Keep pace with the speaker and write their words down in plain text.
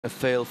A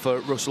fail for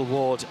Russell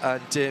Ward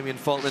and Damien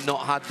Faulkner,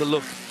 not had the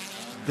luck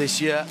this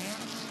year.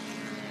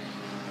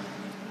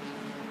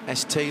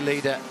 ST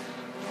leader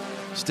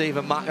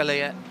Stephen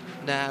McAleer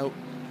now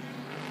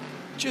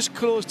just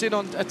closed in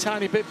on a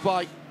tiny bit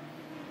by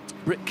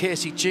Rick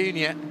Casey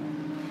Jr.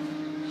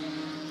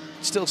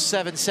 Still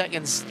 7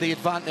 seconds the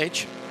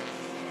advantage.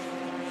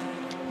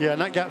 Yeah,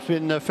 and that gap's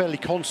been fairly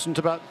constant,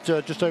 about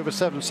just over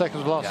 7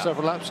 seconds the last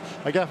several laps.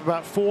 A gap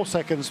about 4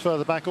 seconds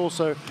further back,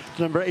 also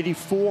to number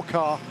 84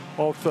 car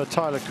of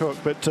Tyler Cook.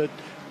 But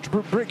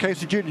Rick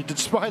Casey Jr.,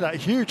 despite that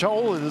huge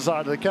hole in the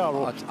side of the car,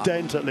 or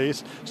dent at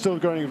least, still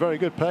going at a very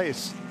good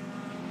pace.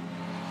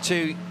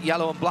 Two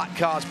yellow and black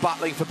cars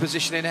battling for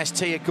position in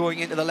ST are going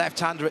into the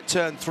left-hander at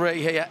turn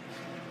 3 here.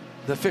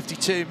 The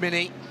 52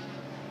 Mini.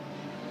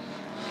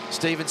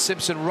 Stephen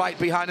Simpson right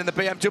behind, and the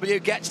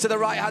BMW gets to the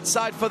right-hand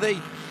side for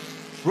the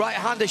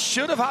right-hander.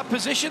 Should have had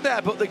position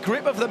there, but the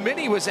grip of the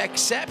Mini was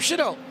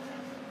exceptional.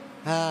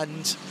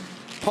 And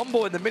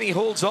Pombo in the Mini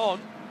holds on.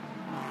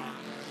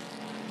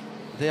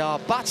 They are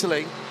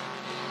battling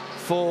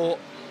for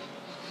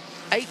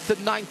 8th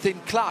and 9th in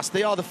class.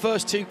 They are the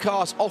first two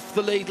cars off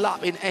the lead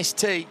lap in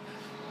ST.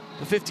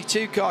 The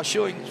 52 car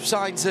showing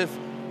signs of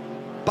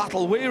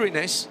battle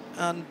weariness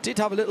and did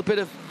have a little bit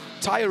of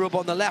tyre rub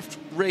on the left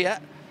rear.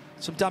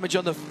 Some damage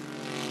on the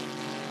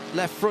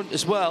left front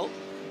as well.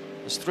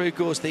 As through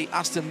goes the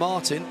Aston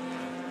Martin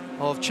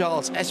of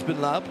Charles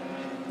Espenlaub,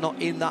 not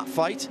in that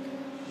fight.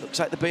 Looks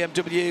like the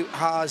BMW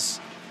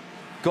has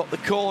got the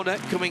corner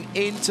coming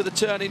into the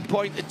turning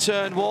point at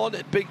turn 1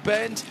 at Big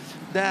Bend.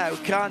 Now,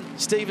 can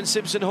Stephen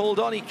Simpson hold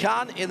on? He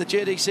can in the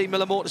JDC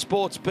Miller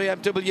Motorsports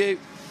BMW.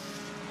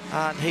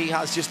 And he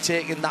has just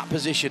taken that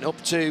position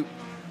up to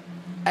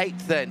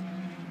 8th then,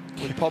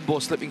 with Pombo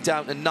slipping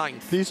down to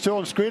 9th. These two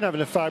on screen having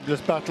a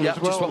fabulous battle as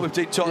well. Just what we've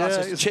been talking about.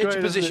 That's a change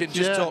of position,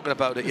 just talking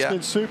about it, It's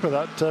been super.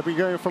 That been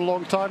going for a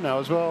long time now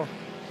as well.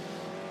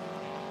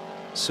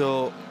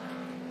 So,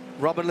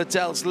 Robin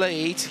Liddell's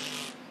lead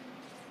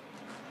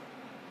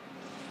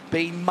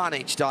being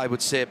managed, I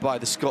would say, by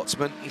the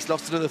Scotsman. He's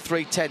lost another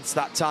 3/10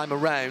 that time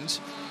around.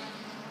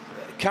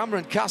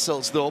 Cameron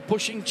Castles, though,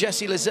 pushing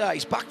Jesse Lazare.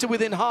 He's back to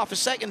within half a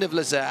second of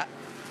Lazare.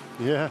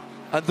 Yeah.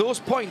 And those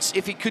points,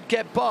 if he could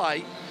get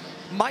by,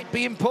 might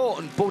be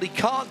important. But what he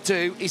can't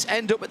do is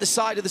end up at the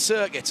side of the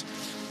circuit,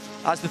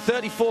 as the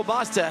 34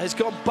 Mazda has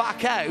gone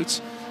back out.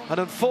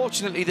 And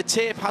unfortunately, the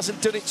tape hasn't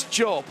done its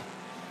job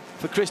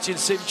for Christian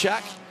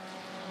Simchak.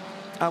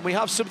 And we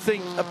have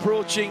something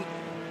approaching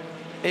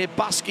a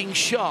basking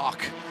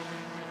shark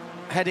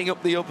heading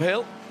up the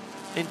uphill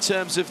in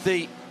terms of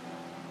the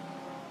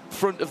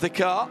front of the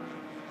car.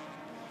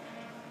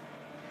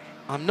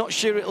 I'm not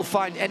sure it'll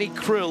find any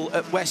krill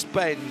at West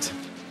Bend.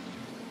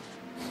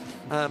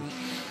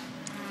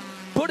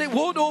 But it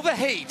won't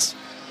overheat.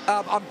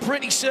 I'm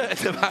pretty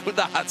certain about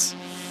that.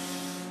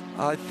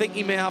 I think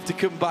he may have to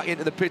come back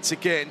into the pits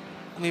again.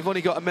 And we've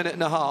only got a minute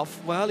and a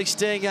half. Well, he's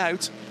staying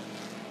out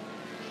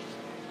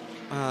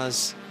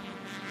as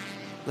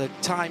the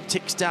time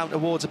ticks down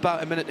towards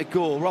about a minute to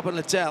go. Robin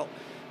Liddell,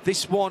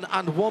 this one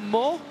and one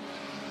more.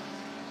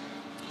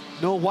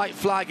 No white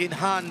flag in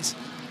hand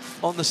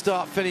on the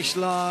start-finish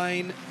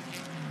line.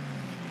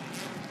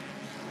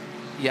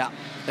 Yeah,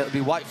 it'll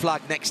be white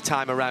flag next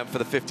time around for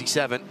the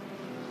 57.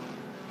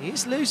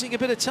 He's losing a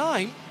bit of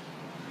time.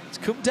 It's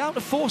come down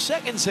to 4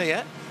 seconds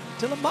here.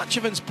 Dylan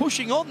Matcheven's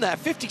pushing on there.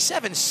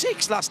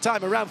 57.6 last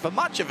time around for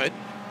Matcheven.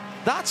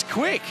 That's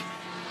quick.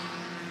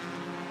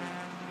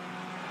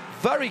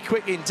 Very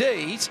quick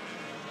indeed.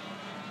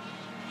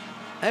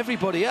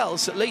 Everybody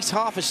else at least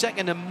half a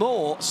second and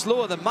more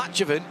slower than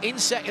Matcheven in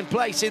second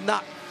place in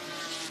that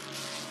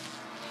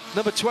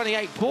number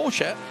 28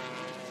 Porsche.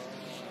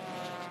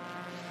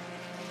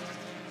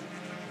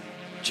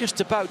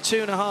 Just about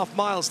 2.5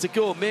 miles to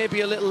go,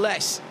 maybe a little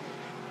less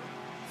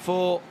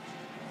for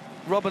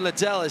Robin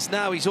Liddell, as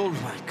now he's all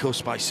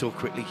goes by so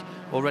quickly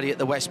already at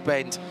the West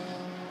Bend.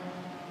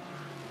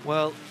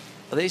 Well,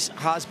 this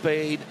has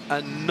been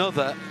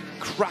another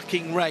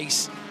cracking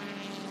race,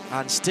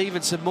 and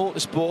Stevenson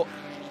Motorsport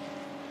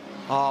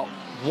are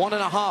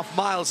 1.5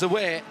 miles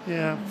away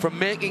from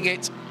making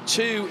it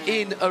 2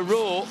 in a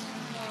row.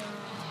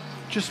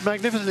 Just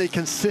magnificently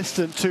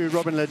consistent to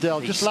Robin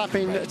Liddell, just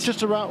lapping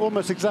just around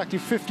almost exactly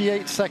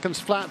 58 seconds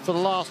flat for the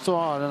last,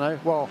 I don't know,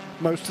 well,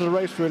 most of the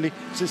race really,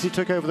 since he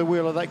took over the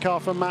wheel of that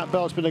car from Matt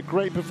Bell. It's been a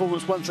great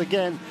performance once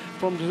again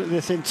from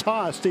this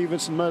entire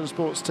Stevenson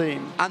Motorsports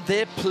team. And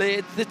they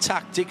played the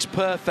tactics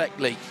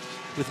perfectly,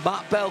 with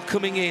Matt Bell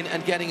coming in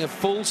and getting a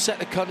full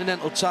set of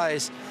Continental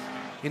tyres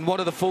in one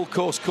of the full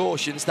course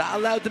cautions. That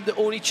allowed them to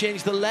only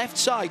change the left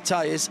side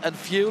tyres and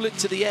fuel it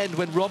to the end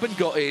when Robin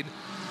got in.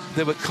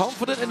 They were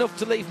confident enough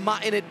to leave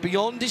Matt in it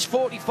beyond his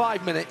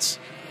 45 minutes.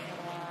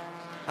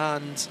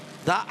 And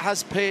that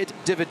has paid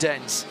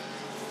dividends.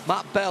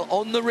 Matt Bell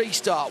on the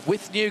restart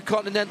with new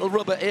Continental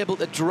rubber, able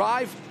to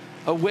drive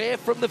away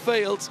from the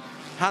field,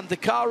 hand the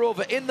car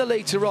over in the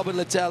lead to Robin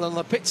Liddell. On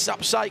the pit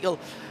stop cycle,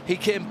 he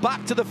came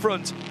back to the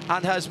front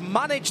and has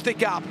managed the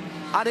gap.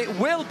 And it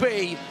will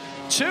be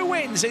 2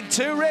 wins in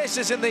 2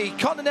 races in the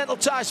Continental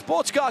Tire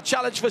Sports Car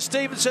Challenge for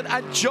Stevenson,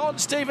 and John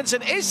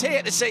Stevenson is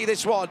here to see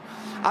this one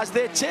as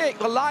they take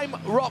the Lime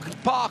Rock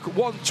Park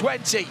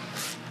 120.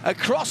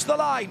 Across the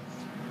line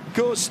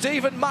goes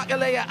Stephen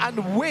McAleer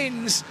and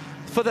wins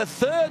for the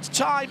 3rd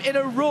time in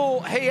a row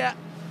here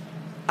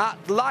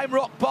at Lime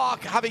Rock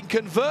Park, having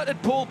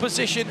converted pole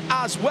position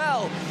as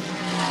well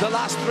the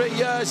last 3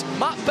 years.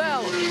 Matt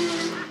Bell,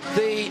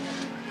 the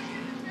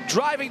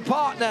driving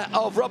partner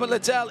of Robin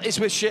Liddell, is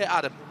with Shea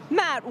Adam.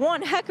 Matt,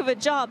 one heck of a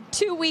job.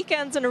 2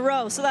 weekends in a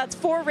row. So that's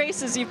 4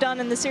 races you've done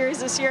in the series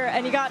this year,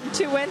 and you gotten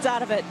 2 wins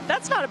out of it.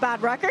 That's not a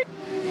bad record.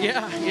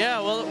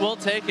 Yeah, we'll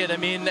take it. I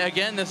mean,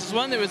 again, this is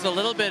one that was a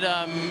little bit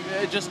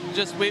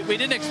we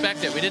didn't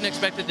expect it. We didn't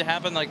expect it to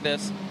happen like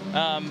this.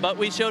 But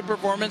we showed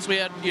performance. We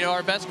had,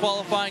 our best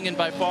qualifying, and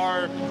by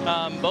far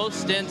both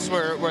stints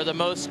were the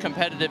most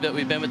competitive that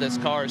we've been with this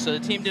car. So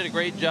the team did a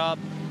great job.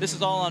 This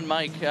is all on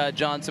Mike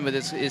Johnson with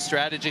his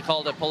strategy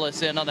call to pull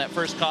us in on that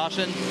first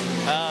caution.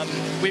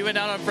 We went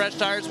out on fresh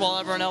tires while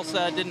everyone else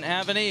didn't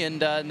have any,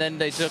 and then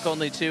they took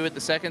only 2 at the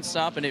second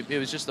stop, and it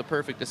was just the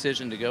perfect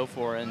decision to go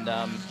for. And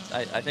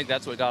I think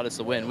that's what got us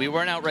the win. We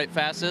weren't outright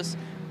fastest.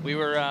 We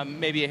were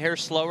maybe a hair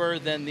slower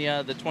than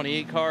the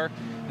 28 car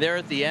there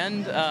at the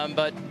end,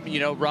 but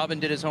Robin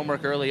did his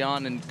homework early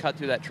on and cut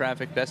through that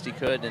traffic best he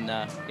could, and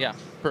yeah,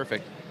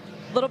 perfect.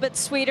 A little bit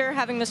sweeter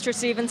having Mr.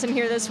 Stevenson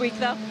here this week,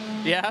 though.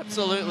 Yeah,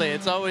 absolutely.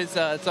 It's always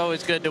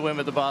good to win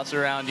with the boss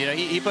around.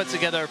 He puts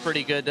together a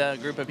pretty good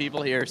group of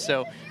people here,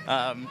 so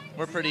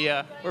we're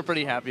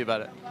pretty happy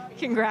about it.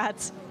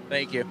 Congrats.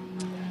 Thank you.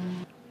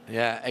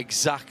 Yeah,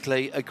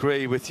 exactly.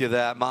 Agree with you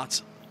there,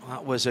 Matt.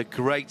 That was a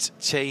great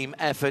team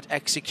effort,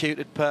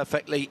 executed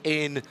perfectly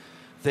in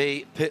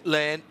the pit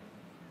lane.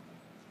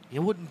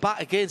 You wouldn't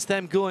bat against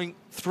them going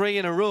 3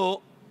 in a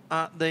row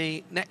at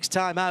the next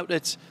time out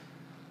at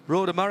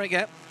Road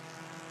America.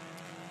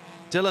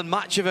 Dylan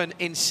Matchevin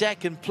in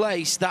 2nd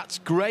place. That's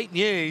great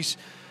news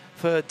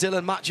for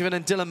Dylan Matchevin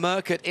and Dylan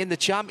Murcutt in the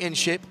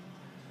championship.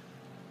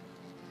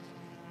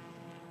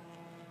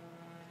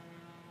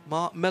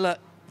 Mark Miller,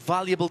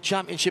 valuable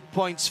championship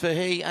points for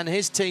he and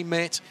his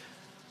teammate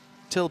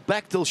Till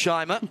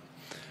Bechtolsheimer.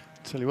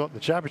 Tell you what, the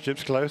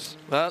championship's close.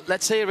 Well,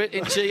 let's hear it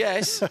in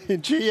GS.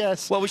 In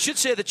GS. Well, we should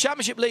say the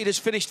championship leaders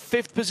finished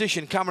 5th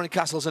position, Cameron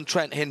Castles and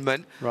Trent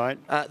Hinman. Right.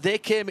 They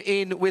came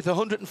in with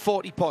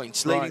 140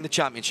 points, leading the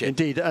championship.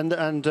 Indeed, and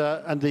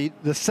the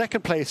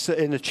 2nd place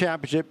in the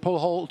championship, Paul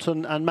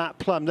Holton and Matt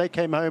Plum, they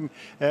came home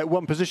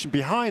 1 position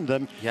behind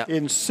them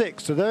in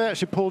 6th. So they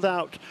actually pulled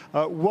out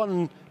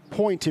 1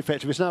 point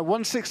effectively. It's now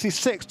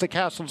 166 to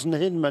Castles and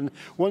Hinman,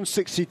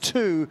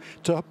 162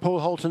 to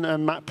Paul Holton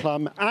and Matt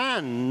Plum,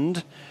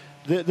 and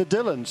the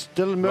Dylans,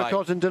 Dylan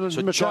Murcutt and Dylan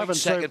Matchevin. Joint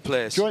 2nd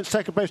place. Joint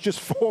 2nd place, just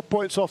 4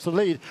 points off the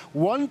lead.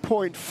 1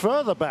 point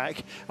further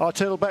back are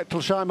Till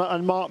Bechtolsheimer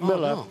and Mark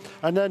Miller. No.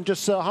 And then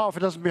just half a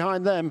dozen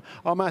behind them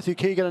are Matthew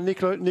Keegan and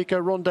Nico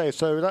Ronde.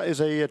 So that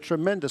is a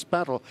tremendous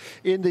battle.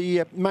 In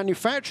the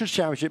Manufacturers'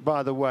 Championship,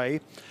 by the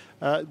way,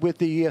 with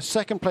the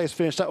 2nd place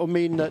finish, that will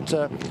mean that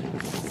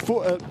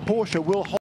Porsche will hold